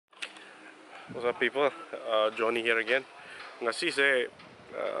What's up, people? Johnny here again. Ngasi se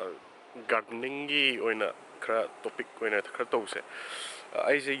gardening gi oina khara topic oina khara tause.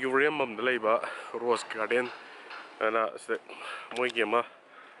 Ai se Yurembam da leiba rose garden ana se moi gi ma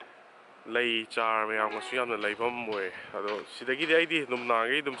lei char me yang su yam na leibam moi ado sidagi dai di dum na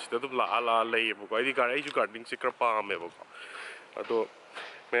gi dum sida dum la ala lei bu ko ai di gar ai ju gardening se khara pa me bu ko ado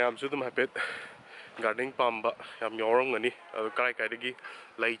me am su dum hapet gardening pamba yam yorong ngani ado kai kai dagi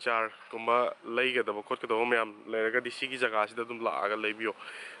lei char kuma lei ga da khot ka do me yam le ga di sigi jaga sida dum la aga lei bio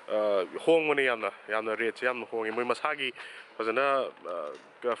hong ngani yamna rate yam hong moi masagi fazana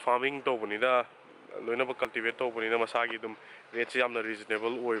farming to buni da loina ba cultivate to buni na masagi dum rate yamna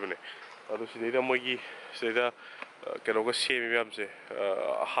reasonable oi bune ado sidai da moi gi sidai da keno ga semi yam se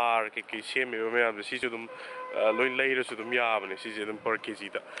har ke semi yam se si dum loin later su dum ya bune si dum per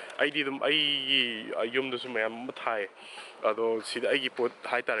kg da ai di dum ai yum da su mayam thai ado sida ai gi pot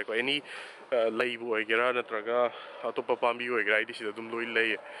hai tare ko any lei bu oigera natraga atopa pambi oigera ai di sida dum loi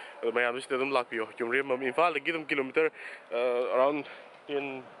lei ado mayam sida dum lakpio Yurembam Imphal gi dum kilometer around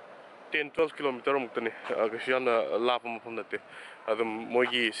 10-12 kilometer muktani kasi yana lapa mafam natte adum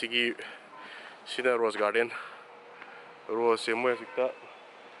moigi sigi sida rose garden rose se moi sikta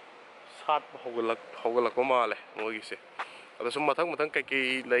sat hogalak ko male moigi se ado sum mathang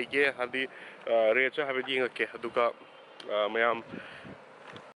kai leige hadi rate ha be dinga ke aduka mayam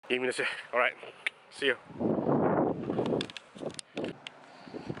yimina se. All right, see you.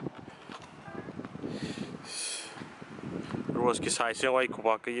 Rose ki size wai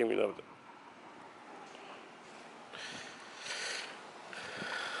kuba ka yimina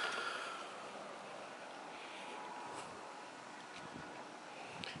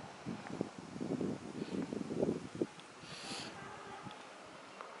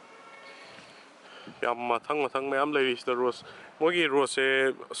yam mathang mayam lei sida rose mogi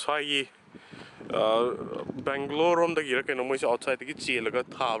rose sai Bangalore rom da gira keno moi se outside ki chelaga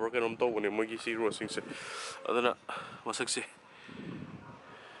thabra keno to bone moi gi si rose se adana masak se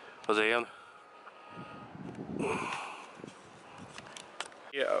fazayam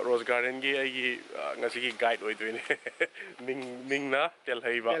rose garden gi ai ngasi gi guide oi doine ming na tel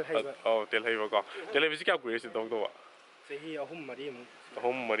haiba oh tel haiba ko tel haiba si ka gure se dong do wa sehi ahum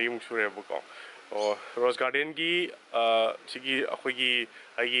mari mu sure bu ko oh rose garden gi sigi akhoi gi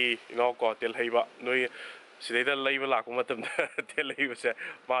ai ino ko tel haiba noi sidai laiba lakku matam tel haiba se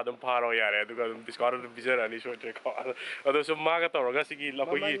ma dum pharo yare aduga dum discount dum bizara ni so tre ko ado so ma ga tawraga sigi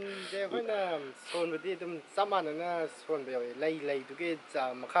lakoi gi de hoina son budi dum samana na son be lei du ge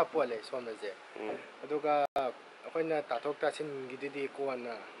ja makha pole son be je aduga hoina tathok ta sin gi di ko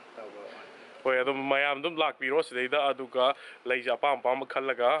na tawo hoi adum mayam dum lakpiro sidaida aduga leija pam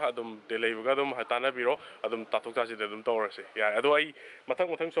khallaga adum deleibuga dum hatana biro adum tathok ta sida dum tawrase ya adu ai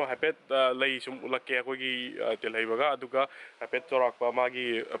mathang so hapet lei sum ulakke ko gi deleibuga aduga hapet chorak pa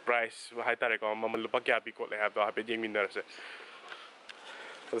magi price hai tare ko mamal lupa kya bi ko le ha hapet jengminarse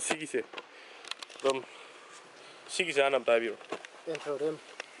sigi se dum sigi sa nam ta biro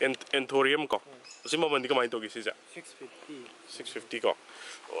enthorium ko sima mandi ka mai to gi sija 650 ko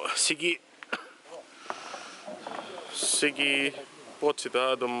sigi Sigi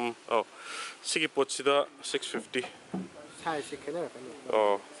potida dum oh sigi potida 650 size kenera kani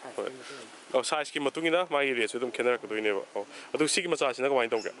oh size ki matungina mai re dum kenera ko doine ba oh adu sigi macha sina ko mai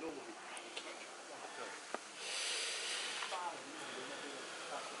tawga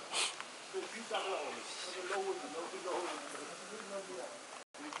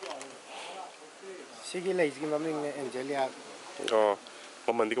sigi lei gi maming Angelia oh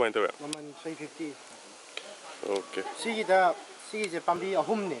mamandi ko mai tawga maman 350 okay sigi je pambi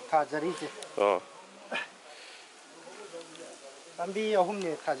ahum ne tha jari je oh pambi ahum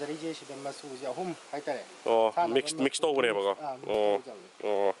ne tha jari je si dam masu je ahum hai tare oh mix to bone ba ko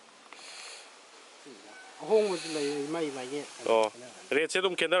oh ahum wo le mai ge oh rate se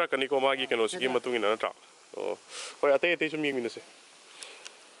dum kenara kani ko magi keno sigi matungina na tra oh hoi ate sum yengmina se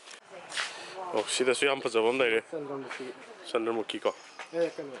oh sida su yam phajabam dai re sandramuki ko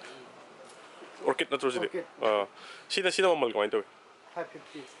kano orchid na truside sida mamal ko into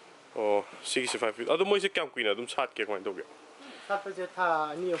 550 oh 65 adu moi se kam kuina dum sat ke ko into ge sat je tha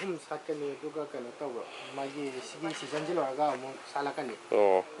ni ahum sat ka ni duga kano taw ma gi sigi season ji lo ga mo sala ka ni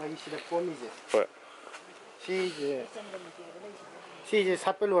oh ma gi sida pomi je hoi si je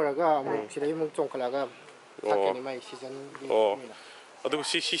sat pe lo ga mo sida mo chong khala ga sat ka ni mai season oh adu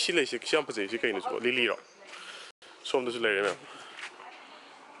si le se xiam pa je si kai ni so lili ro som du le me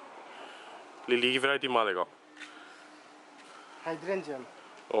lili variety malega hydrangea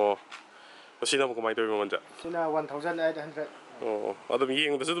oh sina mo ko mai to mo manja sina 1800 ꯑꯣ ꯑꯗꯨꯝ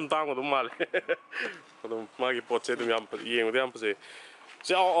ꯌꯦꯡꯕꯗꯁꯨ ꯑꯗꯨꯝ ꯇꯥꯡꯕ ꯃꯥꯜꯂꯦ ꯑꯗꯨꯝ ꯃꯥꯒꯤ ꯄꯣꯠꯁꯦ ꯑꯗꯨꯝ ꯌꯥꯝ ꯌꯦꯡꯕꯗ ꯌꯥꯝ ꯐꯖꯩ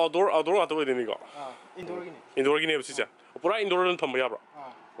ꯁꯤ ꯑꯥꯎꯠꯗꯣꯔ ꯉꯥꯛꯇ ꯑꯣꯏꯗꯣꯏꯅꯤꯀꯣ 인도어기니. 인도어기네ꯕ ꯁꯤꯁꯦ ꯄꯨꯔꯥ 인도어ꯗ ꯑꯗꯨꯝ ꯊꯝꯕ ꯌꯥꯕ꯭ꯔꯣ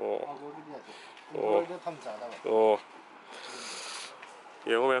ꯑꯣ 아웃도어기도 야지. ꯑꯣ 인도어도 탐자다고. ꯑꯣ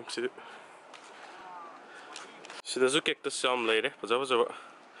ꯌꯦꯡꯉꯣ ꯃꯌꯥꯝ ꯁꯤꯗꯁꯨ ꯀꯦꯛꯇꯁ ꯌꯥꯝ ꯂꯩꯔꯦ ꯐꯖ ꯐꯖꯕ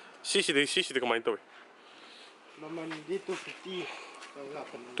ꯁꯤꯁꯤꯗꯤ ꯀꯃꯥꯏꯅ ꯇꯧꯏ ꯃꯃꯟꯗꯤ 250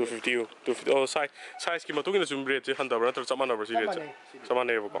 250 ꯑꯣ ꯁꯥꯏꯖꯀꯤ ꯃꯇꯨꯡ ꯏꯟꯅ ꯁꯨꯝ ꯔꯦꯠꯁꯦ ꯍꯟꯊꯕ꯭ꯔꯥ ꯅꯠꯇ꯭ꯔꯒ ꯆꯞ ꯃꯥꯟꯅꯕ꯭ꯔꯥ ꯁꯤ ꯔꯦꯠꯁꯦ ꯆꯞ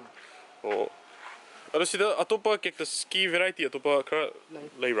ꯃꯥꯟꯅꯩꯌꯦꯕꯀꯣ ꯑꯣ ꯑꯗꯣ ꯁꯤꯗ ꯑꯇꯣꯞꯄ ꯀꯦꯛꯇꯁꯀꯤ ꯚꯦꯔꯥꯏꯇꯤ ꯑꯇꯣꯞꯄ ꯈꯔ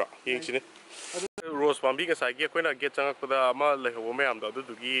ꯂꯩꯕ꯭ꯔꯥ ꯌꯦꯡꯁꯤꯅꯦ ꯔꯣꯁ ꯄꯥꯝꯕꯤ ꯉꯁꯥꯏꯒꯤ ꯑꯩꯈꯣꯏꯅ ꯒꯦꯠ ꯆꯪꯉꯛꯄꯗ ꯑꯃ ꯂꯩꯍꯧꯕ ꯃꯌꯥꯝꯗꯣ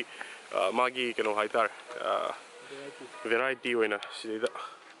ꯑꯗꯨꯗꯨꯒꯤ ꯃꯥꯒꯤ ꯀꯩꯅꯣ ꯍꯥꯏꯇꯥꯔꯦ ꯚꯦꯔꯥꯏꯇꯤ ꯑꯣꯏꯅ ꯁꯤꯗꯩꯗ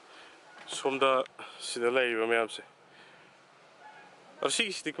ꯁꯣꯝꯗ ꯁꯤꯗ ꯂꯩꯔꯤꯕ ꯃꯌꯥꯝꯁꯦ ꯑꯗꯣ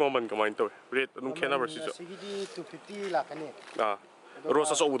ꯁꯤꯒꯤꯁꯤꯗꯤ ꯃꯃꯜ ꯀꯃꯥꯏꯅ ꯇꯧꯏ ꯔꯦꯠ ꯑꯗꯨꯝ ꯈꯦꯠꯅꯕ꯭ꯔꯥ ꯁꯤꯁꯨ ꯑꯁꯤꯒꯤꯗꯤ 250 ꯂꯥꯛꯀꯅꯤ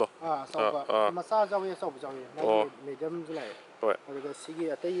ꯔꯣꯁ ꯑꯆꯧꯕꯗꯣ ꯑꯆꯧꯕ ꯃꯆꯥ ꯌꯥꯎꯏ ꯑꯆꯧꯕ ꯌꯥꯎꯏ ꯃꯥꯒꯤ ꯃꯦꯗꯤꯌꯝꯁꯨ ꯂꯥꯛꯑꯦ ꯍꯣꯏ ꯑꯗꯨꯒ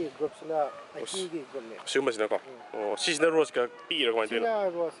ꯁꯤꯒꯤ ꯑꯇꯩ ꯒ꯭ꯔꯨꯞꯁꯤꯅ 80ꯒꯤ ꯒ꯭ꯔꯨꯞꯅꯦ ꯁꯤꯒꯨꯝꯕꯁꯤꯅꯀꯣ ꯑꯣ ꯁꯤꯁꯤꯅ ꯔꯣꯁꯀ ꯄꯤꯛꯏꯔꯥ ꯀꯃꯥꯏꯅ ꯇꯧꯔꯤꯅꯣ ꯁꯤꯅ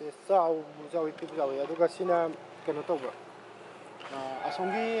ꯔꯣꯁꯁꯦ ꯆꯥꯎꯕ ꯌꯥꯎꯏ ꯄꯤꯛꯄ ꯌꯥꯎꯏ ꯑꯗꯨꯒ ꯁꯤꯅ ꯀꯩꯅꯣ ꯇꯧꯕ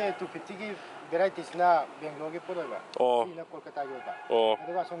ꯑꯁꯣꯝꯒꯤ 250ꯒꯤ ꯚꯦꯔꯥꯏꯇꯤꯁꯤꯅ ꯕꯦꯡꯒ꯭ꯂꯣꯔꯒꯤ ꯄꯣꯠ ꯑꯣꯏꯕ ꯑꯣ ꯁꯤꯅ ꯀꯣꯜꯀꯇꯥꯒꯤ ꯑꯣꯏꯕ ꯑꯣ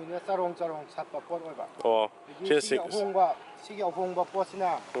ꯑꯗꯨꯒ ꯑꯁꯣꯝꯒꯤꯅ ꯆꯔꯣꯡ ꯁꯥꯠꯄ ꯄꯣꯠ ꯑꯣꯏꯕ ꯑꯣ ꯑꯗꯒꯤ ꯁꯤꯒꯤ ꯑꯍꯣꯡꯕ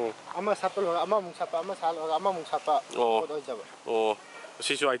ꯄꯣꯠꯁꯤꯅ ꯑꯃ ꯁꯥꯠꯄ ꯂꯣꯏꯔꯒ ꯑꯃꯃꯨꯛ ꯁꯥꯠꯄ ꯑꯃ ꯁꯥꯠ ꯂꯣꯏꯔꯒ ꯑꯃꯃꯨꯛ ꯁꯥꯠꯄ ꯄꯣꯠ ꯑꯣꯏꯖꯕ ꯑꯣ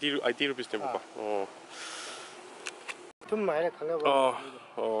ꯁꯤꯁꯨ 80 ꯔꯨꯄꯤꯁꯅꯦꯕꯀꯣ ꯑꯣ ꯊꯨꯝ ꯍꯥꯏꯔ ꯈꯪꯅꯕ ꯃꯤꯗꯣ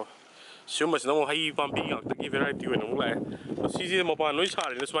ꯑꯣ ꯁꯤꯒꯨꯝꯕꯁꯤꯅ ꯑꯃꯨꯛ ꯍꯩ ꯄꯥꯝꯕꯤ ꯉꯥꯛꯇꯒꯤ ꯚꯦꯔꯥꯏꯇꯤ ꯑꯣꯏꯅ ꯑꯃꯨꯛ ꯂꯥꯛꯑꯦ ꯁꯤꯁꯦ ꯃꯄꯥꯟ ꯂꯣꯏ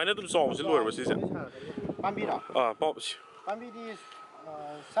ꯁꯥꯔꯤꯅꯦ ꯁꯨꯃꯥꯏꯅ ꯑꯗꯨꯝ ꯆꯥꯎꯕꯁꯤ ꯂꯣꯏꯔꯕ ꯁꯤꯁꯦ ꯂꯣꯏ ꯁꯥꯔꯛꯀꯅꯤ ꯄꯥꯝꯕꯤꯔꯣ ꯄꯥꯝꯕꯤꯗꯤ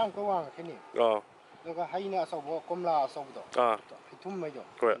ꯆꯥꯝꯃꯨꯛꯀ ꯋꯥꯡꯉꯛꯀꯅꯤ ꯑꯗꯨꯒ ꯍꯩꯅ ꯑꯆꯧꯕ ꯀꯣꯝꯂꯥ ꯑꯆꯧꯕꯗꯣ ꯍꯩꯊꯨꯝ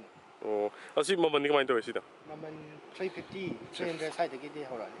ꯍꯣꯏ ꯑꯣ ꯑꯁꯤ ꯃꯃꯜꯗꯤ ꯀꯃꯥꯏꯅ ꯇꯧꯋꯦ ꯁꯤꯗ ꯃꯃꯜ 350 300 ꯁ꯭ꯋꯥꯏꯗꯒꯤꯗꯤ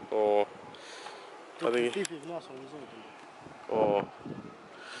ꯍꯧꯔꯛꯑꯅꯤ ꯑꯣ ꯑꯗꯒꯤ 250 ꯄꯤꯕꯅ ꯑꯁꯣꯝꯒꯤꯁꯨ ꯑꯣꯏꯗꯣꯏꯅꯤ ꯑꯣ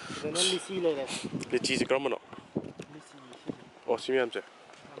ꯁꯤꯗꯅ ꯂꯤꯆꯤ ꯂꯩꯔꯦ ꯂꯤꯆꯤꯁꯦ ꯀꯔꯝꯕꯅꯣ ꯂꯤꯆꯤ ꯁꯤꯁꯦ ꯑꯣ ꯁꯤ ꯃꯌꯥꯝꯁꯦ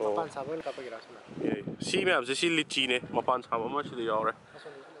ꯃꯄꯥꯟ ꯁꯥꯕ ꯑꯣꯏꯅ ꯀꯥꯞꯄꯒꯤꯔꯥ ꯁꯤꯅ ꯁꯤ ꯃꯌꯥꯝꯁꯦ ꯁꯤ ꯂꯤꯆꯤꯅꯦ ꯃꯄꯥꯟ ꯁꯥꯕ ꯑꯃ ꯁꯤꯗ ꯌꯥꯎꯔꯦ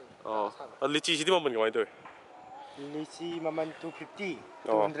ꯑꯁꯣꯝꯗꯁꯨ ꯂꯩ ꯑꯁꯥꯕ ꯑꯣ ꯂꯤꯆꯤꯁꯤꯗꯤ ꯃꯃꯜ ꯀꯃꯥꯏꯅ ꯇꯧꯋꯤ ꯂꯤꯆꯤ ꯃꯃꯜ 250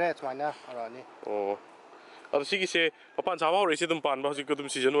 ꯑꯣ 200 ꯁꯨꯃꯥꯏꯅ ꯍꯧꯔꯛꯑꯅꯤ ꯑꯣ ꯑꯗꯣ ꯁꯤꯒꯤꯁꯦ ꯃꯄꯥꯟ ꯁꯥꯕ ꯍꯧꯔꯛꯏꯁꯦ ꯑꯗꯨꯝ ꯄꯥꯟꯕ ꯍꯧꯖꯤꯛ ꯑꯗꯨꯝ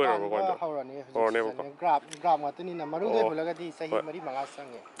ꯁꯤꯖꯟ ꯑꯣꯏꯔꯕ ꯄꯥꯟꯕ ꯀꯃꯥꯏꯅ ꯇꯧꯋꯤ ꯍꯧꯔꯅꯤ ꯍꯧꯖꯤꯛ ꯍꯧꯔꯅꯦꯕꯀꯣ ꯁꯤꯖꯟꯅꯦ ꯒ꯭ꯔꯥꯞ ꯉꯥꯛꯇꯅꯤꯅ ꯃꯔꯨꯗꯩ ꯑꯣ ꯍꯨꯜꯂꯒꯗꯤ ꯆꯍꯤ ꯍꯣꯏ 4-5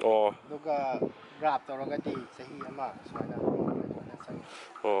 ꯆꯪꯉꯦ ꯑꯣ ꯑꯗꯨꯒ ꯒ꯭ꯔꯥꯞ ꯇꯧꯔꯒꯗꯤ ꯆꯍꯤ ꯑꯃ ꯁꯨꯃꯥꯏꯅ ꯑꯗꯨꯃꯥꯏꯅ ꯆꯪꯉꯦ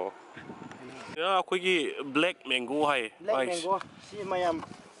ꯑꯣ ꯁꯤꯅ ꯑꯩꯈꯣꯏꯒꯤ ꯕ꯭ꯂꯦꯛ ꯃꯦꯡꯒꯣ ꯍꯥꯏ ꯕ꯭ꯂꯦꯛ ꯃꯥꯒꯤꯁꯦ ꯃꯦꯡꯒꯣ ꯁꯤ ꯃꯌꯥꯝ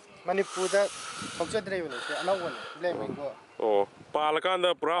ꯃꯅꯤꯄꯨꯔꯗ ꯊꯣꯛꯆꯗ꯭ꯔꯤꯕꯅꯤ ꯁꯤ ꯑꯅꯧꯕꯅꯤ ꯕ꯭ꯂꯦꯛ ꯃꯦꯡꯒꯣ ꯑꯣ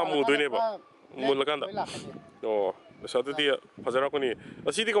ꯄꯥꯜꯂꯀꯥꯟꯗ ꯄꯨꯔꯥ ꯄꯥꯜꯂꯀꯥꯟꯗ ꯃꯨꯗꯣꯏꯅꯦꯕ ꯄꯨꯔꯥ ꯕ꯭ꯂꯦꯛ ꯃꯨꯜꯂꯀꯥꯟꯗ ꯂꯣꯏ ꯂꯥꯛꯀꯅꯤ ꯑꯣ ꯑꯁ ꯑꯗꯨꯗꯤ ꯐꯖꯕꯅꯤ ꯐꯖꯔꯛꯄꯅꯤ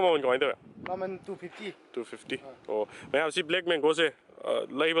ꯑꯁꯤꯗꯤ ꯀꯃꯥꯏꯅ ꯇꯧꯋꯦ ꯃꯃꯜ 250 250 ꯑꯣ ꯃꯌꯥꯝ ꯁꯤ ꯕ꯭ꯂꯦꯛ ꯃꯦꯡꯒꯣꯁꯦ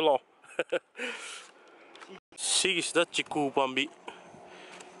ꯂꯩꯕ ꯂꯥꯛꯑꯣ ꯁꯤꯒꯤꯁꯤꯗ ꯆꯤꯀꯨ ꯄꯥꯝꯕꯤ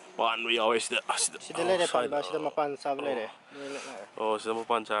ꯄꯥꯟꯕ ꯌꯥꯎꯋꯦ ꯁꯤꯗ ꯂꯩꯔꯦ ꯁ꯭ꯋꯥꯏꯗ ꯄꯥꯟꯕ ꯁꯤꯗ ꯃꯄꯥꯟ ꯆꯥꯕ ꯂꯩꯔꯦ ꯂꯣꯏꯅ ꯂꯥꯛꯑꯦ ꯑꯣ ꯁꯤꯗ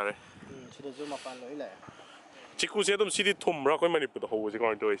ꯃꯄꯥꯟ ꯆꯥꯔꯦ ꯁꯤꯗꯁꯨ ꯃꯄꯥꯟ ꯂꯣꯏ ꯂꯥꯛꯑꯦ ꯆꯤꯀꯨꯁꯦ ꯑꯗꯨꯝ ꯁꯤꯗꯤ ꯊꯨꯝꯕ꯭ꯔꯥ ꯑꯩꯈꯣꯏ ꯃꯅꯤꯄꯨꯔꯗ ꯍꯧꯕꯁꯦ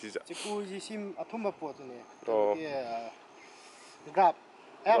ꯀꯃꯥꯏꯅ ꯇꯧꯋꯤ ꯁꯤꯁꯦ ꯆꯤꯀꯨꯁꯤ ꯁꯤ ꯑꯊꯨꯝꯕ ꯄꯣꯠꯇꯨꯅꯦ ꯑꯣ ꯀꯩꯅꯣꯒꯤ ꯒ꯭ꯔꯥꯞ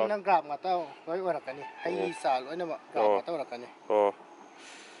ꯒ꯭ꯔꯥꯎꯟ ꯑꯌꯥꯝꯕꯅ ꯒ꯭ꯔꯥꯞ ꯉꯥꯛꯇ ꯂꯣꯏ ꯑꯣꯏꯔꯛꯀꯅꯤ ꯍꯩ ꯑꯣ ꯆꯥ ꯂꯣꯏꯅꯃꯛ ꯒ꯭ꯔꯥꯞ ꯑꯣ ꯉꯥꯛꯇ ꯑꯣꯏꯔꯛꯀꯅꯤ ꯑꯣ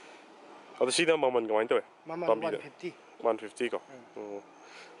ꯑꯗꯣ ꯁꯤꯅ ꯃꯃꯜ ꯀꯃꯥꯏꯅ ꯇꯧꯋꯦ ꯃꯃꯜ ꯄꯥꯝꯕꯤꯗ 150 150 ꯀꯣ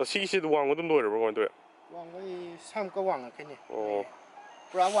ꯑꯣ ꯁꯤꯒꯤꯁꯤ ꯋꯥꯡꯕ ꯑꯗꯨꯝ ꯂꯣꯏꯔꯕ꯭ꯔꯥ ꯀꯃꯥꯏꯅ ꯇꯧꯋꯦ ꯋꯥꯡꯕꯩ ꯁꯥꯃꯨꯛꯀ ꯋꯥꯡꯉꯛꯀꯅꯤ ꯑꯣ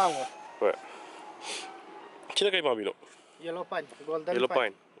ꯄꯨꯔꯥ ꯋꯥꯡꯉꯣꯏ ꯍꯣꯏ ꯁꯤꯅ ꯀꯩ ꯄꯥꯝꯕꯤꯅꯣ yellow pine golden yellow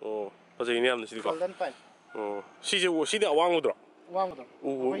pine ꯑꯣ ꯐꯖꯩꯅꯦ ꯌꯥꯝꯅ ꯁꯤꯗꯤꯀꯣ ꯒꯣꯜꯗꯟ ꯄꯥꯏꯟ ꯑꯣ ꯁꯤꯗꯤ ꯑꯋꯥꯡꯕꯗꯨꯔꯣ ꯑꯋꯥꯡꯕꯗꯣ ꯎ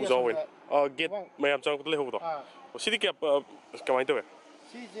ꯑꯩꯈꯣꯏꯒꯤ ꯆꯥꯎꯋꯦ ꯑꯁꯣꯝꯗ ꯒꯦꯠ ꯃꯌꯥꯝ ꯆꯪꯉꯛꯄꯗ ꯂꯩꯍꯧꯕꯗꯣ ꯑꯥ ꯁꯤꯗꯤ ꯀꯃꯥꯏꯅ ꯇꯧꯋꯦ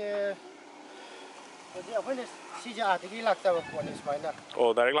ꯁꯤꯁꯦ ꯍꯧꯖꯤꯛ ꯑꯩꯈꯣꯏꯅ ꯁꯤꯁꯦ ꯑꯥꯗꯒꯤ ꯂꯥꯛꯆꯕ ꯄꯣꯠꯅꯤ ꯁꯨꯃꯥꯏꯅ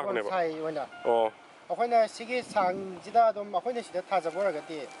ꯑꯣ ꯗꯥꯏꯔꯦꯛ ꯂꯥꯛꯄꯅꯦꯕ ꯕꯣꯟꯁꯥꯏ ꯑꯣꯏꯅ ꯑꯣ ꯑꯩꯈꯣꯏꯅ ꯁꯤꯒꯤ ꯁꯥꯡꯁꯤꯗ ꯑꯗꯨꯝ ꯑꯩꯈꯣꯏꯅ ꯁꯤꯗ ꯊꯥꯖꯕ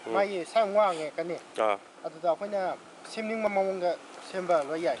ꯑꯣꯏꯔꯒꯗꯤ ꯃꯥꯒꯤ ꯁꯥꯡ ꯋꯥꯡꯉꯦꯀꯅꯤ ꯑꯗꯨꯗ ꯑꯩꯈꯣꯏꯅ ꯁꯦꯝꯅꯤꯡꯕ ꯃꯑꯣꯡꯗ ꯁꯦꯝꯕ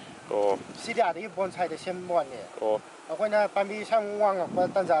ꯂꯣꯏ ꯌꯥꯏ ꯑꯣ ꯁꯤꯗꯤ ꯑꯥꯗꯒꯤ ꯕꯣꯟꯁꯥꯏꯗ ꯁꯦꯝꯕ ꯋꯥꯅꯤ ꯑꯣ ꯑꯩꯈꯣꯏꯅ ꯄꯥꯝꯕꯤ ꯁꯥꯡ ꯋꯥꯡꯉꯛꯄ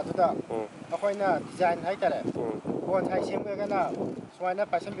ꯇꯥꯟꯖꯥꯗꯨꯗ ꯎꯝ ꯑꯩꯈꯣꯏꯅ ꯗꯤꯖꯥꯏꯟ ꯍꯥꯏꯇꯥꯔꯦ ꯎꯝ ꯕꯣꯟꯁꯥꯏ ꯁꯦꯝꯒꯦꯒꯅ ꯁꯨꯃꯥꯏꯅ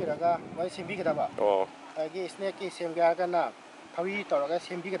ꯄꯥꯏꯁꯟꯕꯤꯔꯒ ꯂꯣꯏ ꯁꯦꯝꯕꯤꯒꯗꯕ ꯑꯣ ꯑꯗꯒꯤ ꯁ꯭ꯅꯦꯛꯀꯤ ꯁꯦꯝꯒꯦ ꯍꯥꯏꯔꯒꯅ ꯊꯧꯔꯤ ꯇꯧꯔꯒ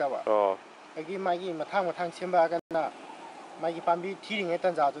ꯁꯦꯝꯕꯤꯒꯗꯕ ꯑꯣ ꯑꯗꯒꯤ ꯃꯥꯒꯤ ꯃꯊꯥꯡ ꯁꯦꯝꯕ ꯍꯥꯏꯔꯒꯅ ꯃꯥꯒꯤ ꯄꯥꯝꯕꯤ ꯊꯤꯔꯤꯉꯩ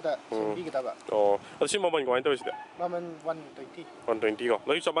ꯇꯥꯟꯖꯥꯗꯨꯗ ꯎꯝ ꯁꯦꯝꯕꯤꯒꯗꯕ ꯑꯣ ꯑꯗꯣ ꯁꯤ ꯃꯃꯜ ꯀꯃꯥꯏꯅ ꯇꯧꯋꯤ ꯁꯤꯗ ꯃꯃꯜ 120 120 ꯀꯣ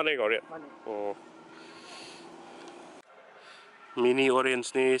ꯂꯣꯏ ꯆꯞ ꯃꯥꯟꯅꯩꯀꯣ ꯔꯦꯠ ꯃꯥꯅꯤ ꯑꯣ ꯃꯤꯅꯤ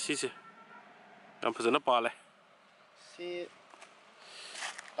ꯑꯣꯔꯦꯟꯖꯅꯦ ꯁꯤꯁꯦ ꯌꯥꯝ ꯐꯖꯅ ꯄꯥꯜꯂꯦ ꯁꯤ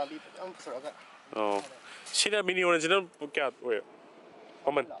ꯄꯥꯝꯕꯤ ꯐꯖꯅ ꯄꯨꯊꯣꯔꯛꯑꯒ ꯑꯣ ꯁꯤꯅ ꯃꯤꯅꯤ ꯑꯣꯔꯦꯟꯖꯁꯤꯅ ꯀꯌꯥ ꯑꯣꯏ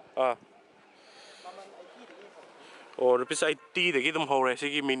ꯃꯃꯜ ꯃꯃꯜ 80ꯗꯒꯤ ꯍꯧꯔꯛꯀꯅꯤ ꯑꯣ ꯔꯨꯄꯤꯁ 80ꯗꯒꯤ ꯑꯗꯨꯝ ꯍꯧꯔꯦ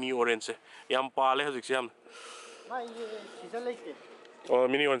ꯁꯤꯒꯤ ꯃꯤꯅꯤ ꯑꯣꯔꯦꯟꯖꯁꯦ ꯌꯥꯝ ꯄꯥꯜꯂꯦ ꯍꯧꯖꯤꯛꯁꯦ ꯌꯥꯝꯅ ꯃꯥꯒꯤ ꯁꯤꯖꯟ ꯂꯩꯇꯦ ꯑꯣ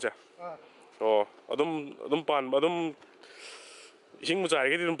ꯃꯤꯅꯤ ꯑꯣꯔꯦꯟꯖꯁꯦ ꯑꯥ ꯑꯣ ꯑꯗꯨꯝ ꯄꯥꯟꯕ ꯑꯗꯨꯝ ꯏꯁꯤꯡꯕꯨ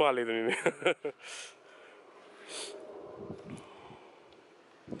ꯆꯥꯏꯔꯒꯗꯤ ꯑꯗꯨꯝ ꯄꯥꯜꯂꯦꯗꯨꯅꯤꯅꯦ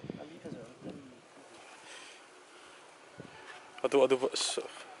ꯄꯥꯝꯕꯤ ꯐꯖꯕ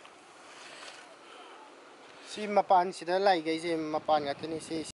ꯁꯤ ꯃꯄꯥꯟꯁꯤꯗ ꯂꯩꯒꯩꯁꯦ ꯃꯄꯥꯟ ꯉꯥꯛꯇꯅꯤ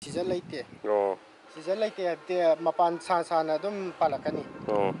ꯁꯤ ꯁꯤꯖꯟ ꯂꯩꯇꯦ ꯑꯣ ꯁꯤꯖꯟ ꯂꯩꯇꯦ ꯍꯥꯏꯕꯗꯤ ꯃꯄꯥꯟ ꯁꯥꯅ ꯑꯗꯨꯝ ꯄꯥꯜꯂꯛꯀꯅꯤ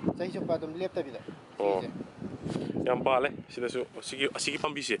ꯑꯣ ꯆꯍꯤ ꯆꯨꯞꯄ ꯑꯗꯨꯝ ꯂꯦꯞꯇꯕꯤꯗ ꯑꯣ ꯁꯤꯁꯦ ꯌꯥꯝ ꯄꯥꯜꯂꯦ ꯁꯤꯗꯁꯨ ꯑꯁꯤꯒꯤ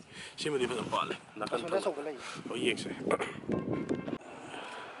ꯄꯥꯝꯕꯤꯁꯦ ꯁꯤꯃꯗꯤ ꯐꯖꯅ ꯄꯥꯜꯂꯦ ꯅꯥꯀꯟ ꯑꯁꯣꯝꯗ ꯊꯪꯕ ꯑꯆꯧꯕ ꯂꯩ ꯍꯣꯏ ꯌꯦꯡꯁꯦ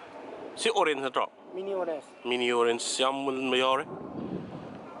ꯁꯤ ꯑꯣꯔꯦꯟꯖ ꯅꯠꯇ꯭ꯔꯣ ꯃꯤꯅꯤ ꯑꯣꯔꯦꯟꯖ ꯃꯤꯅꯤ ꯑꯣꯔꯦꯟꯖ ꯌꯥꯝ ꯃꯨꯟꯕ ꯌꯥꯎꯔꯦ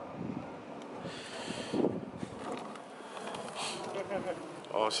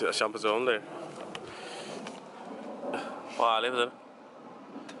ꯑꯣ ꯁꯤ ꯑꯁ ꯌꯥꯝ ꯐꯖꯕ ꯑꯃ ꯂꯩꯔꯦ ꯄꯥꯜꯂꯦ ꯐꯖꯅ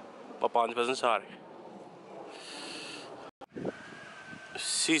ꯃꯄꯥꯟꯁꯦ ꯐꯖꯅ ꯁꯥꯔꯦ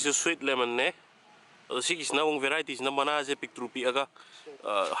ꯁꯤꯁꯨ ꯁ꯭ꯋꯤꯠ ꯂꯦꯃꯟꯅꯦ ꯑꯗꯣ ꯁꯤꯒꯤꯁꯤꯅ ꯑꯃꯨꯛ ꯚꯦꯔꯥꯏꯇꯤꯁꯤꯅ ꯃꯅꯥꯁꯦ ꯄꯤꯛꯇ꯭ꯔꯨ ꯄꯤꯛꯑꯒ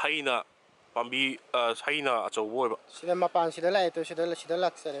ꯍꯩꯅ ꯄꯥꯝꯕꯤ ꯍꯩꯅ ꯑꯆꯧꯕ ꯑꯣꯏꯕ ꯁꯤꯗ ꯃꯄꯥꯟꯁꯤꯗ ꯂꯥꯛꯑꯦ ꯇꯨ ꯁꯤꯗ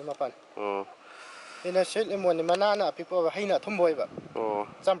ꯂꯥꯛꯆꯔꯦ ꯃꯄꯥꯟ ꯑꯣ ꯁꯤꯅ ꯁ꯭ꯋꯤꯠ ꯂꯦꯃꯣꯟꯅꯤ ꯃꯅꯥꯅ ꯑꯄꯤꯛꯄ ꯑꯣꯏꯕ ꯍꯩꯅ ꯑꯊꯨꯝꯕ ꯑꯣꯏꯕ ꯑꯣ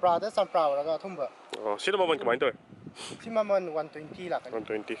ꯆꯝꯄ꯭ꯔꯥꯗ ꯆꯝꯄ꯭ꯔꯥ ꯑꯣꯏꯔꯒ ꯑꯊꯨꯝꯕ ꯑꯣ ꯁꯤꯅ ꯃꯃꯜ ꯀꯃꯥꯏꯅ ꯇꯧꯋꯦ ꯁꯤ ꯃꯃꯜ 120 ꯂꯥꯛꯀꯅꯤ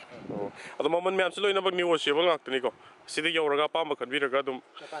 120 ꯑꯣ ꯑꯗꯣ ꯃꯃꯜ ꯃꯌꯥꯝꯁꯨ ꯂꯣꯏꯅꯃꯛ ꯅꯤꯒꯣꯁꯤꯌꯦꯕꯜ ꯉꯥꯛꯇꯅꯤꯀꯣ ꯁꯤꯗ ꯌꯧꯔꯒ ꯑꯄꯥꯝꯕ ꯈꯟꯕꯤꯔꯒ ꯑꯗꯨꯝ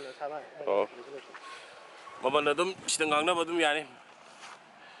ꯃꯄꯥꯟ ꯑꯁꯥꯕ ꯑꯣ ꯃꯃꯜ ꯑꯗꯨꯝ ꯁꯤꯗ ꯉꯥꯡꯅꯕ ꯑꯗꯨꯝ ꯌꯥꯅꯤ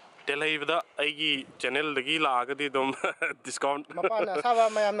ꯇꯦꯜꯍꯩꯕꯗ ꯑꯩꯒꯤ ꯆꯦꯅꯦꯜꯗꯒꯤ ꯂꯥꯛꯑꯒꯗꯤ ꯑꯗꯨꯝ ꯗꯤꯁꯀꯥꯎꯟ ꯃꯄꯥꯟ ꯑꯁꯥꯕ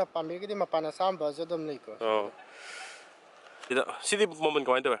ꯃꯌꯥꯝꯅ ꯄꯥꯝꯕꯤꯔꯒꯗꯤ ꯃꯄꯥꯟ ꯑꯁꯥꯕꯁꯨ ꯑꯗꯨꯝ ꯂꯩꯀꯣ ꯑꯣ ꯁꯤꯗꯤ ꯃꯃꯜ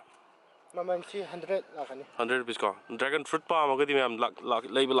ꯀꯃꯥꯏꯅ ꯇꯧꯋꯦ ꯃꯃꯜꯁꯤ 100 ꯂꯥꯛꯀꯅꯤ 100 ꯔꯨꯄꯤꯁ ꯀꯣ ꯗ꯭ꯔꯥꯒꯟ ꯐ꯭ꯔꯨꯠ ꯄꯥꯝꯃꯒꯗꯤ ꯃꯌꯥꯝ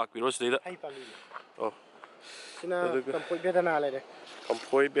ꯂꯩꯕ ꯂꯥꯛꯄꯤꯔꯣ ꯁꯤꯗꯩꯗ ꯍꯩ ꯄꯥꯝꯕꯤꯅꯤ ꯑꯣ ꯁꯤꯅ ꯑꯗꯨꯒ ꯀꯝꯐꯣꯏ ꯕꯦꯗꯅꯥ ꯂꯩꯔꯦ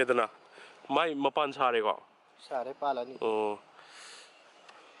ꯀꯝꯐꯣꯏ ꯕꯦꯗꯅꯥ ꯃꯥꯏ ꯃꯄꯥꯟ ꯁꯥꯔꯦꯀꯣ ꯁꯥꯔꯦ ꯄꯥꯜꯂꯅꯤ ꯑꯣ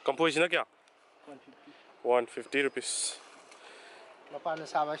ꯀꯝꯐꯣꯏꯁꯤꯅ ꯀꯌꯥ 150 150 ꯔꯨꯄꯤꯁ ꯃꯄꯥꯟꯅ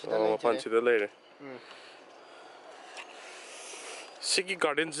ꯁꯥꯕ ꯁꯤꯗ ꯑꯣ ꯂꯩꯖꯔꯦ ꯃꯄꯥꯟꯁꯤꯗ ꯂꯩꯔꯦ ꯁꯤꯒꯤ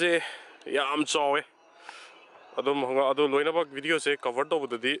ꯒꯥꯔꯗꯦꯟꯁꯦ ꯌꯥꯝ ꯆꯥꯎꯋꯦ ꯑꯗꯣ ꯂꯣꯏꯅꯃꯛ ꯚꯤꯗꯤꯑꯣꯁꯦ ꯀꯚꯔ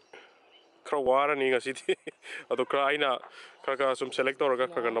ꯇꯧꯕꯗꯗꯤ ꯈꯔ ꯋꯥꯔꯅꯤ ꯉꯁꯤꯗꯤ ꯑꯗꯣ ꯈꯔ ꯑꯩꯅ ꯈꯔ ꯁꯨꯝ ꯁꯦꯂꯦꯛ ꯇꯧꯔꯒ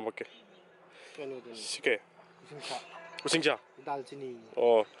ꯁꯤꯅ ꯈꯔ ꯅꯝꯃꯛꯀꯦ ꯀꯩꯅꯣꯗꯨꯅꯤ ꯁꯤ ꯀꯩ ꯎꯁꯤꯡꯁꯥ ꯎꯁꯤꯡꯁꯥ ꯗꯥꯜꯆꯤꯅꯤ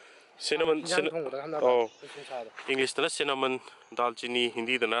ꯑꯣ ꯁꯤꯅꯃꯟ ꯏꯟꯖꯥꯡ ꯊꯣꯡꯕꯗ ꯍꯥꯞꯅꯕ ꯑꯣ ꯎꯁꯤꯡꯁꯥꯗꯣ ꯏꯪꯂꯤꯁꯇꯅ ꯁꯤꯅꯃꯟ ꯗꯥꯜꯆꯤꯅꯤ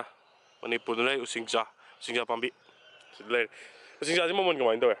ꯍꯤꯟꯗꯤꯗꯅ ꯃꯅꯤꯄꯨꯔꯗꯅ ꯎꯁꯤꯡꯁꯥ ꯄꯥꯝꯕꯤ ꯁꯤꯗ ꯂꯩꯔꯦ ꯎꯁꯤꯡꯁꯥꯁꯦ ꯃꯃꯜ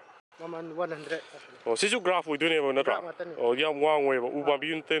ꯀꯃꯥꯏꯅ ꯇꯧꯋꯦ ꯃꯃꯜ 100 ꯑꯣ ꯁꯤꯁꯨ ꯒ꯭ꯔꯥꯐ ꯑꯣꯏꯗꯣꯏꯅꯦꯕ ꯅꯠꯇ꯭ꯔꯥ ꯒ꯭ꯔꯥꯞ ꯉꯥꯛꯇꯅꯤ ꯑꯣ ꯌꯥꯝ ꯋꯥꯡꯉꯣꯏꯕ ꯎ ꯄꯥꯝꯕꯤ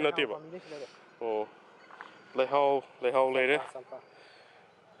ꯂꯩꯍꯥꯎ ꯅꯠꯇꯦꯕ ꯄꯥꯝꯕꯤꯅꯤ ꯁꯤ ꯂꯩꯔꯦ ꯑꯣ ꯂꯩꯍꯥꯎ ꯂꯩꯔꯦ ꯆꯝꯄ꯭ꯔꯥ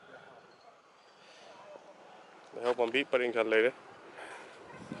ꯂꯩꯍꯥꯎ ꯄꯥꯝꯕꯤ ꯄꯔꯦꯡ ꯁꯥꯟꯅ ꯂꯩꯔꯦ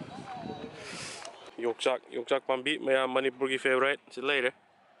ꯌꯣꯡꯆꯥꯛ ꯄꯥꯝꯕꯤ ꯃꯌꯥꯝ ꯃꯅꯤꯄꯨꯔꯒꯤ ꯐꯦꯚꯣꯔꯥꯏꯠ ꯁꯤ ꯂꯩꯔꯦ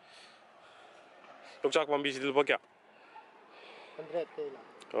ꯌꯣꯡꯆꯥꯛ ꯄꯥꯝꯕꯤꯁꯤꯗꯤ ꯂꯨꯄꯥ ꯀꯌꯥ 100 ꯀꯩ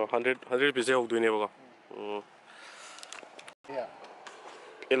ꯑꯣ 100 ꯔꯨꯄꯤꯁꯇꯩ ꯍꯧꯗꯣꯏꯅꯦꯕꯀꯣ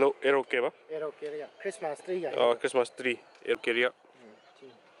ꯑꯦꯔꯣꯀꯦꯕ ꯑꯦꯔꯣꯀꯦꯔꯤꯌꯥ ꯈ꯭ꯔꯤꯁꯃꯥꯁ ꯇ꯭ꯔꯤꯒ ꯈ꯭ꯔꯤꯁꯃꯥꯁ ꯇ꯭ꯔꯤ ꯑꯦꯔꯣꯀꯦꯔꯤꯌꯥ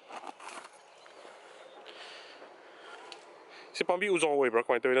ꯁꯤ ꯄꯥꯝꯕꯤ ꯎꯖꯥꯎ ꯑꯣꯏꯕ꯭ꯔꯥ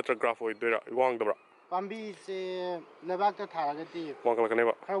ꯀꯃꯥꯏꯅ ꯇꯧꯋꯤ ꯅꯠꯇ꯭ꯔꯒ ꯒ꯭ꯔꯥꯐ ꯑꯣꯏꯗꯣꯏꯔꯥ ꯋꯥꯡꯗꯕ꯭ꯔꯥ ꯄꯥꯝꯕꯤꯁꯦ ꯂꯩꯕꯥꯛꯇ ꯊꯥꯔꯒꯗꯤ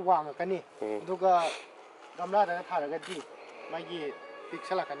ꯋꯥꯡꯈꯠꯂꯛꯀꯅꯦꯕ ꯈꯔ ꯋꯥꯡꯉꯛꯀꯅꯤ ꯎꯝ ꯑꯗꯨꯒ ꯒꯝꯂꯥꯗꯒ ꯊꯥꯔꯒꯗꯤ ꯃꯥꯒꯤ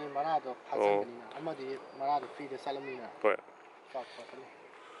ꯄꯤꯛꯁꯜꯂꯛꯀꯅꯤ ꯃꯔꯥꯗꯣ ꯑꯣ ꯐꯥꯖꯤꯟꯕꯅꯤꯅ ꯑꯃꯗꯤ ꯃꯔꯥꯗꯣ ꯐ꯭ꯔꯤꯗ ꯆꯠꯂꯝꯅꯤꯅ ꯍꯣꯏ ꯆꯥꯎꯊꯣꯔꯛꯀꯅꯤ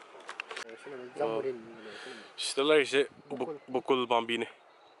ꯁꯤꯅ ꯖꯝꯕꯨꯔꯤꯅꯤꯅꯦ ꯁꯤꯅ ꯁꯤꯗ ꯂꯩꯔꯤꯁꯦ ꯕꯨꯀꯨꯜ ꯄꯥꯝꯕꯤꯅꯦ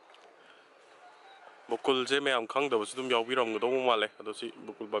ꯕꯨꯀꯨꯜꯁꯦ ꯃꯌꯥꯝ ꯈꯪꯗꯕꯁꯨ ꯑꯗꯨꯝ ꯌꯥꯎꯕꯤꯔꯝꯒꯗꯧꯕ ꯃꯥꯜꯂꯦ ꯑꯗꯣ ꯁꯤ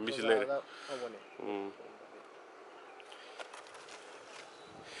ꯕꯨꯀꯨꯜ ꯄꯥꯝꯕꯤꯁꯤ ꯂꯩꯔꯦ ꯕꯖꯥꯔꯗ ꯍꯧꯕꯅꯦ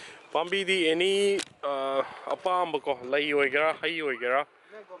ꯄꯥꯝꯕꯤꯗꯤ ꯑꯦꯅꯤ ꯑꯄꯥꯝꯕꯀꯣ ꯂꯩ ꯑꯣꯏꯒꯦꯔꯥ ꯍꯩ ꯑꯣꯏꯒꯦꯔꯥ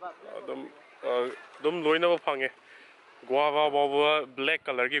ꯑꯗꯨꯝ ꯂꯣꯏꯅꯃꯛ ꯐꯪꯉꯦ ꯒ꯭ꯋꯥꯚꯥ ꯐꯥꯎꯕ ꯕ꯭ꯂꯦꯛ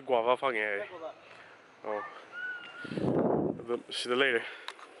ꯀꯂꯔꯒꯤ ꯒ꯭ꯋꯥꯚꯥ ꯐꯪꯉꯦ ꯍꯥꯏ ꯑꯣ ꯑꯗꯨꯝ ꯁꯤꯗ ꯂꯩꯔꯦ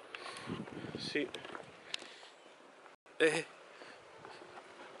ꯁꯤ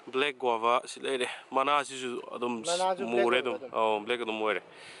ꯕ꯭ꯂꯦꯛ ꯒ꯭ꯋꯥꯚꯥ ꯁꯤ ꯂꯩꯔꯦ ꯃꯅꯥꯁꯤꯁꯨ ꯑꯗꯨꯝ ꯃꯅꯥꯁꯨ ꯕ꯭ꯂꯦꯛ ꯃꯨꯔꯦ ꯑꯣꯏꯕ ꯑꯗꯨꯝ ꯕ꯭ꯂꯦꯛ ꯑꯗꯨꯝ ꯑꯣꯏꯔꯦ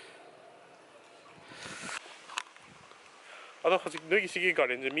ꯑꯗꯣ ꯍꯧꯖꯤꯛ ꯅꯣꯏꯒꯤ ꯁꯤꯒꯤ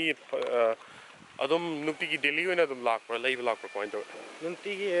ꯒꯥꯔꯗꯦꯟꯁꯦ ꯃꯤ ꯑꯗꯨꯝ ꯅꯨꯡꯇꯤꯒꯤ ꯗꯦꯜꯂꯤ ꯑꯣꯏꯅ ꯑꯗꯨꯝ ꯂꯥꯛꯄ꯭ꯔꯥ ꯂꯩꯕ ꯂꯥꯛꯄ꯭ꯔꯥ ꯀꯃꯥꯏꯅ ꯇꯧꯋꯤ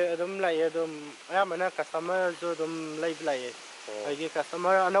ꯅꯨꯡꯇꯤꯒꯤ ꯑꯗꯨꯝ ꯂꯥꯛꯑꯦ ꯑꯗꯨꯝ ꯑꯌꯥꯝꯕꯅ ꯀꯁꯇꯃꯔꯁꯨ ꯑꯗꯨꯝ ꯂꯩꯕ ꯂꯥꯛꯑꯦ ꯑꯣ ꯑꯩꯒꯤ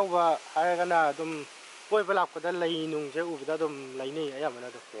ꯀꯁꯇꯃꯔ ꯑꯅꯧꯕ ꯍꯥꯏꯔꯒꯅ ꯑꯗꯨꯝ ꯀꯣꯏꯕ ꯂꯥꯛꯄꯗ ꯂꯩ ꯅꯨꯡꯁꯦ ꯎꯕꯗ ꯑꯗꯨꯝ ꯂꯩꯅꯩ ꯑꯌꯥꯝꯕꯅ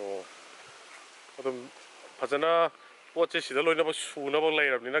ꯑꯗꯨꯝ ꯑꯣ ꯑꯗꯨꯝ ꯐꯖꯅ ꯄꯣꯠꯁꯦ ꯁꯤꯗ ꯂꯣꯏꯅꯃꯛ ꯁꯨꯅꯕ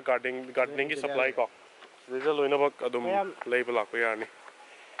ꯂꯩꯔꯕꯅꯤꯅ ꯒꯥꯔꯗꯦꯅꯤꯡꯒꯤ ꯁꯄ꯭ꯂꯥꯏ ꯀꯣ ꯁꯤꯗꯩꯗ ꯂꯣꯏꯅꯃꯛ ꯑꯗꯨꯝ ꯃꯌꯥꯝ ꯂꯩꯕ ꯂꯥꯛꯄ ꯌꯥꯔꯅꯤ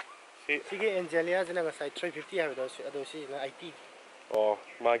ꯁꯤꯒꯤ ꯑꯦꯟꯖꯦꯂꯤꯌꯥꯁꯤꯅ ꯉꯁꯥꯏ 350 ꯍꯥꯏꯕꯗꯣ ꯑꯗꯣ ꯁꯤꯁꯤꯅ 80 ꯑꯣ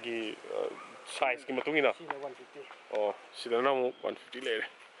ꯃꯥꯒꯤ ꯁꯥꯏꯖꯀꯤ ꯃꯇꯨꯡ ꯏꯟꯅ ꯁꯤꯅ 150 ꯑꯣ ꯁꯤꯗꯅ ꯑꯃꯨꯛ 150 ꯂꯩꯔꯦ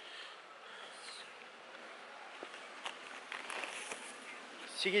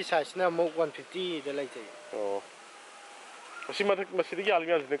ꯁꯤꯒꯤ ꯁꯥꯏꯖꯁꯤꯅ ꯑꯃꯨꯛ 150ꯗ ꯂꯩꯖꯩ ꯑꯣ ꯃꯁꯤꯗꯒꯤ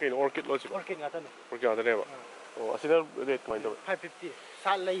ꯌꯥꯜꯂꯤꯁꯤꯅ ꯀꯩꯅꯣ ꯑꯣꯔꯀꯤꯠꯂꯣ ꯁꯤꯕꯣ ꯑꯣꯔꯀꯤꯠ ꯉꯥꯛꯇꯅꯤ ꯑꯣꯔꯀꯤꯠ ꯉꯥꯛꯇꯅꯦꯕ ꯑꯣ ꯑꯁꯤꯅ ꯔꯦꯠ ꯀꯃꯥꯏꯅ ꯇꯧꯋꯤ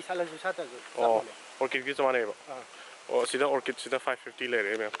 550 ꯂꯩ ꯁꯥꯠꯂꯁꯨ ꯁꯥꯠꯇ꯭ꯔꯁꯨ ꯆꯞ ꯑꯣ ꯃꯥꯟꯅꯩ ꯑꯣꯔꯀꯤꯠꯀꯤ ꯆꯞ ꯃꯥꯟꯅꯩꯕ ꯑꯣ ꯁꯤꯗ ꯑꯣꯔꯀꯤꯠꯁꯤꯗ 550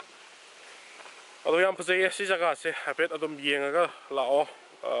 ꯂꯩꯔꯦ ꯃꯦꯝ ꯑꯗꯣ ꯌꯥꯝ ꯐꯖꯩꯌꯦ ꯁꯤ ꯖꯒꯥꯁꯦ ꯍꯥꯏꯐꯦꯠ ꯑꯗꯨꯝ ꯌꯦꯡꯉꯒ ꯂꯥꯛꯑꯣ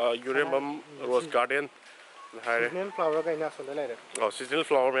ꯌꯨꯔꯦꯝꯕꯝ ꯔꯣꯁ ꯒꯥꯔꯗꯦꯟ ꯍꯥꯏꯔꯦ ꯁꯤꯖꯅꯦꯜ ꯐ꯭ꯂꯥꯋꯔ ꯀꯩꯅ ꯑꯁꯣꯝꯗ ꯂꯩꯔꯦ ꯁꯤꯖꯅꯦꯜ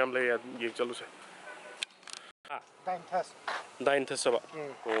ꯐ꯭ꯂꯥꯋꯔ ꯃꯌꯥꯝ ꯂꯩ ꯌꯦꯡ ꯆꯠꯂꯨꯁꯦ ꯗꯥꯏꯟꯊꯁ ꯗꯥꯏꯟꯊꯁ ꯍꯥꯏꯕ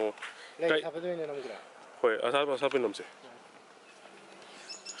ꯑꯣ ꯂꯩ ꯊꯥꯕꯗ ꯑꯣꯏꯅ ꯅꯝꯒꯤꯔꯣ ꯍꯣꯏ ꯑꯁꯥꯕ ꯅꯝꯁꯦ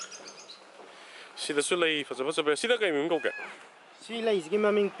ꯁꯤꯗꯁꯨ ꯂꯩ ꯐꯖ ꯐꯖꯕ ꯁꯤꯗ ꯀꯩ ꯃꯃꯤꯡ ꯀꯧꯒꯦ ꯁꯤ ꯂꯩꯁꯤꯒꯤ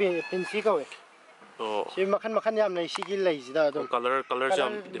ꯃꯃꯤꯡ ꯄꯤꯟꯁꯤ ꯀꯧꯋꯦ ꯑꯣ ꯁꯤ ꯃꯈꯟ ꯌꯥꯝ ꯂꯩ ꯁꯤꯒꯤ ꯂꯩꯁꯤꯗ ꯑꯗꯨꯝ ꯀꯂꯔꯁꯦ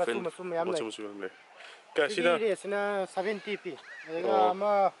ꯌꯥꯝ ꯃꯆꯨ ꯗꯤꯐ꯭ꯔꯦꯟ ꯃꯆꯨ ꯃꯌꯥꯝ ꯂꯩ ꯃꯆꯨ ꯌꯥꯝ ꯂꯩ ꯀꯌꯥ ꯁꯤꯒꯤ ꯁꯤꯗ ꯔꯦꯠꯁꯤꯅ 70 ꯄꯤ ꯑꯗꯨꯒ ꯑꯣ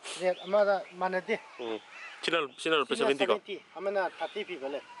ꯑꯃ ꯔꯦꯠ ꯑꯃꯗ ꯃꯥꯟꯅꯗꯦ ꯁꯤꯅ ꯂꯨꯄꯥ 70 ꯀꯣ 70 ꯑꯃꯅ 30 ꯄꯤꯕ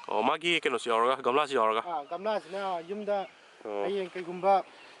ꯂꯩ ꯑꯣ ꯃꯥꯒꯤ ꯀꯩꯅꯣꯁꯤ ꯌꯥꯎꯔꯒ ꯒꯝꯂꯥꯁꯤ ꯌꯥꯎꯔꯒ ꯒꯝꯂꯥꯁꯤꯅ ꯌꯨꯝꯗ ꯑꯣ ꯍꯌꯦꯡ ꯀꯩꯒꯨꯝꯕ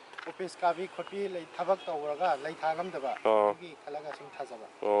ꯑꯣꯐꯤꯁ ꯀꯥꯕꯤ ꯈꯣꯠꯄꯤ ꯂꯩ ꯊꯕꯛ ꯇꯧꯔꯒ ꯂꯩ ꯊꯥ ꯉꯝꯗꯕ ꯑꯣ ꯑꯗꯨꯒꯤ ꯈꯜꯂꯒ ꯁꯨꯝ ꯊꯥꯖꯕ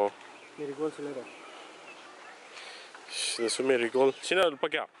ꯑꯣ ꯃꯦꯔꯤꯒꯣꯜꯁꯨ ꯂꯩꯔꯦ ꯁꯤꯗꯁꯨ ꯃꯦꯔꯤꯒꯣꯜ ꯁꯤꯅ ꯂꯨꯄꯥ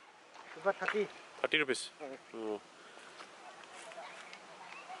ꯀꯌꯥ ꯂꯨꯄꯥ 30 30 rupees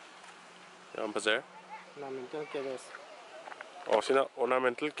ꯌꯥꯝ ꯐꯖꯩ ornamental cabbage ꯑꯣ ꯁꯤꯅ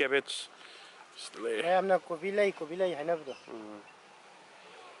ornamental cabbage ꯁꯤꯗ ꯂꯩꯔꯦ ꯃꯌꯥꯝꯅ ꯀꯣꯕꯤ ꯂꯩ ꯍꯥꯏꯅꯕꯗꯣ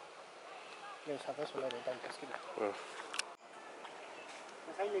ꯁꯥꯗꯁꯨ ꯂꯩꯔꯦ ꯗꯥꯏꯀꯁꯀꯤꯗꯣ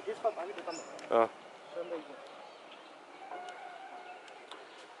ꯉꯁꯥꯏ ꯂꯦꯗꯤꯁ ꯄꯥꯄꯥꯒꯤꯗꯣ ꯇꯝꯕ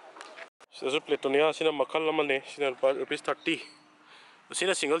ꯁꯤꯗꯁꯨ ꯄ꯭ꯂꯦꯇꯣꯅꯤꯌꯥ ꯁꯤꯅ ꯃꯈꯜ ꯑꯃꯅꯦ ꯁꯤꯅ ꯂꯨꯄꯥ ꯔꯨꯄꯤꯁ 30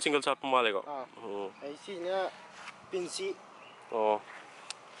 ꯁꯤꯅ ꯁꯤꯡꯒꯜ ꯁꯥꯠꯄ ꯃꯥꯜꯂꯦꯀꯣ ꯑꯩ ꯁꯤꯁꯤꯅ ꯄꯤꯟꯁꯤ ꯑꯣ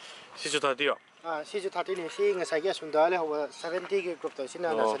ꯁꯤꯁꯨ 30 ꯁꯤꯁꯨ 30ꯅꯤ ꯁꯤ ꯉꯁꯥꯏꯒꯤ ꯑꯁꯨꯝꯗ ꯂꯩꯍꯧꯕ 70ꯒꯤ ꯒ꯭ꯔꯨꯞꯇꯣ ꯁꯤꯅ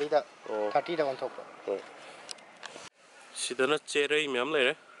ꯑꯣ ꯅꯔꯁꯔꯤꯗ ꯑꯣ 30ꯗ ꯑꯣꯟꯊꯣꯛꯄ ꯍꯣꯏ ꯁꯤꯗꯅ ꯆꯦꯔꯩ ꯃꯌꯥꯝ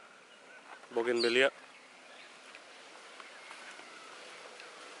ꯂꯩꯔꯦ ꯕꯣꯒꯦꯟꯕꯦꯂꯤꯌꯥ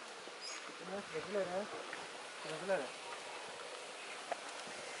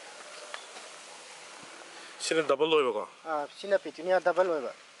sini double loy ba ko sina pitunia double loy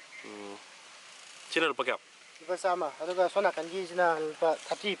ba sini lupa kya lupa sama aduga sona kanji sina lupa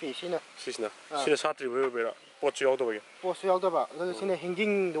 30 pi sina sini satri ba bera pochu yaw do ba pochu yaw do ba aduga sina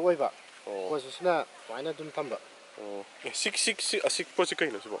hinging do oi ba pochu sina waina dum tamba sik asik pochu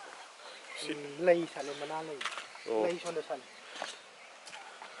kai na sibo lei sale mana lei lei sonda sale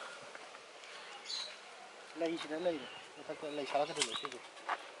lei sina lei mathak lei sala ka dilo sigi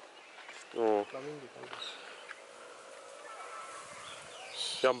mamin di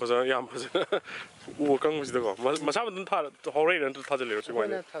yam baza u kang bisi da ko masa ba dun tha hore ran tu tha jale ro chi mai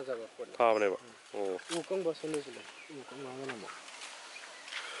ne tha ba ne ba u kang ba sone sile u kang ma na mo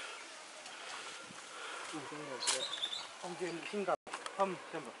u kang ba sile ong jen singa pham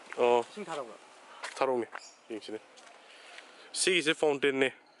sem ba sing thara ba tharo ni ying sine si is a fountain ne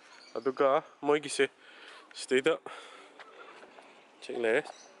aduga moi gi se stay da check le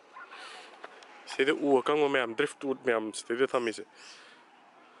stay da u kang ma am driftwood ma am stay da thami se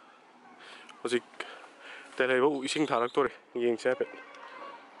hojik tele ba u ising tharak tore yeng se pe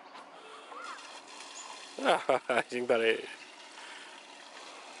ising tare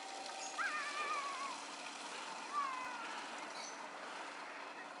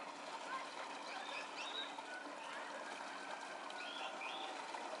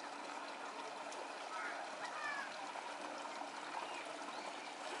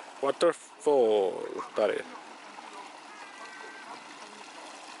waterfall tare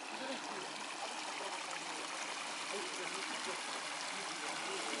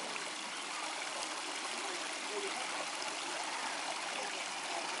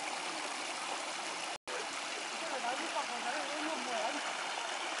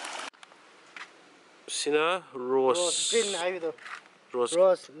sina rose green ayu do rose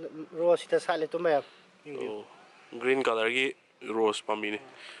rose ita sale to mayam green color gi rose pambi ne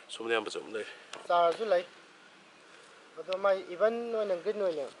somne am bacham dai sa su lai ado mai even no nang green no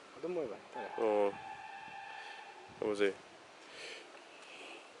ne adum moi ba amose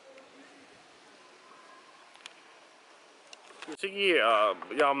sigi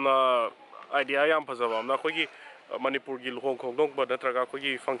yamna idea yam phajaba amna khoi Manipur gi luhong khongdong ba natraga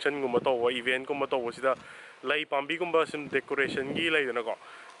khoi function gumba tawwa event gumba tawwa sida lai pambi gumba sim decoration gi lai dana ko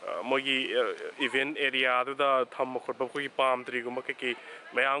mogi event area da tham khotba khoi palm tree gumba ke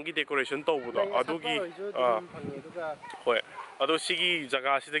mayam gi decoration tawbu da adugi hoi adu sigi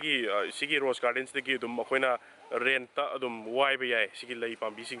jaga sidagi sigi rose garden sidagi dum khoina rent ta adum wai ba yai sigi lai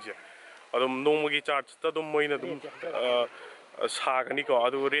pambi singse adum nongmagi charge ta dum moina dum sagani ko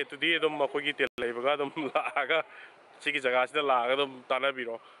adu rate tu di dum khoi tel leibaga dum laaga sigi jaga sida laaga dum tana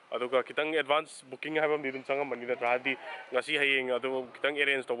biro aduga kitang advance booking habam di dum changam mani na radi ngasi hayeng adu kitang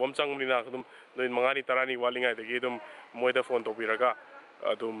arrange to bom changmni na dum noi mangani tarani walingai de dum moida phone to biraga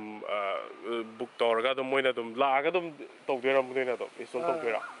adum book torga dum moina dum laaga dum tawdera mudena dum install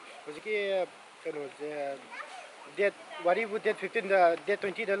tawdera hojiki kano je date wari bu date 15 da date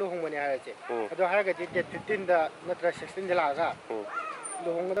 20 da lo hongmani haraje ado haraga date 15 da natra 16 da laga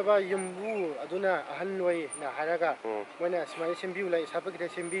lo hongda ba yumbu aduna ahan loi na haraga moina smai sembiu lai sabagida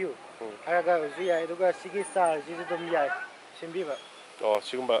sembiu haraga uzi ya aduga sigi star ji dum ya sembi ba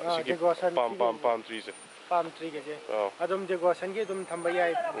sigumba sigi pam trees palm tree ke je Oh. adum decoration gi dum thamba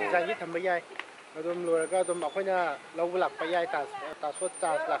yai design gi thamba yai adum loraga adum akoina lawbu lakpa yai ta so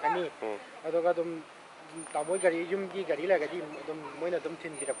charge lakani adoga adum tamoi gari yum gi gari lagadi adum moina adum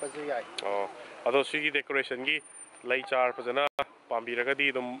thin birakpa ju yai Oh. Ado sigi decoration gi lay char fazana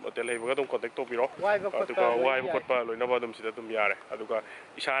pambiragadi dum hotel lebaga dum contact tobiro waiba khotpa aduga loi wai yai khotpa loina ba dum sida dum yare aduga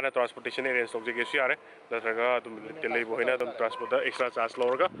isana transportation arrange tobjege su yare natraga dum hotel lebo hina dum transport da extra charge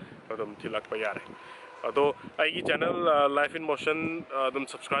lorga dum thilakpa yare ado ai channel life in motion dum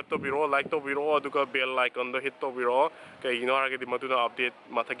subscribe tobiro like tobiro aduga bell icon do hit tobiro kai ino haragedi maduna update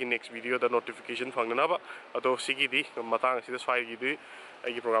mathagi next video da notification fangnana ba ado sigi di matang sida swai gi di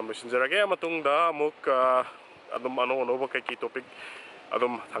ai program lo sinjarage matung da muk adum ano ba kai ki topic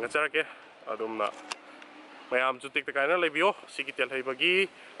adum thangajarage adum na mayam jutik ta kaina lebio sigi tel haibagi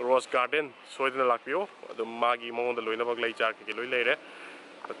rose garden soidna lakpio adum magi mongon da loina bag lai char ki loi leire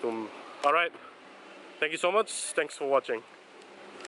atum all right thank you so much thanks for watching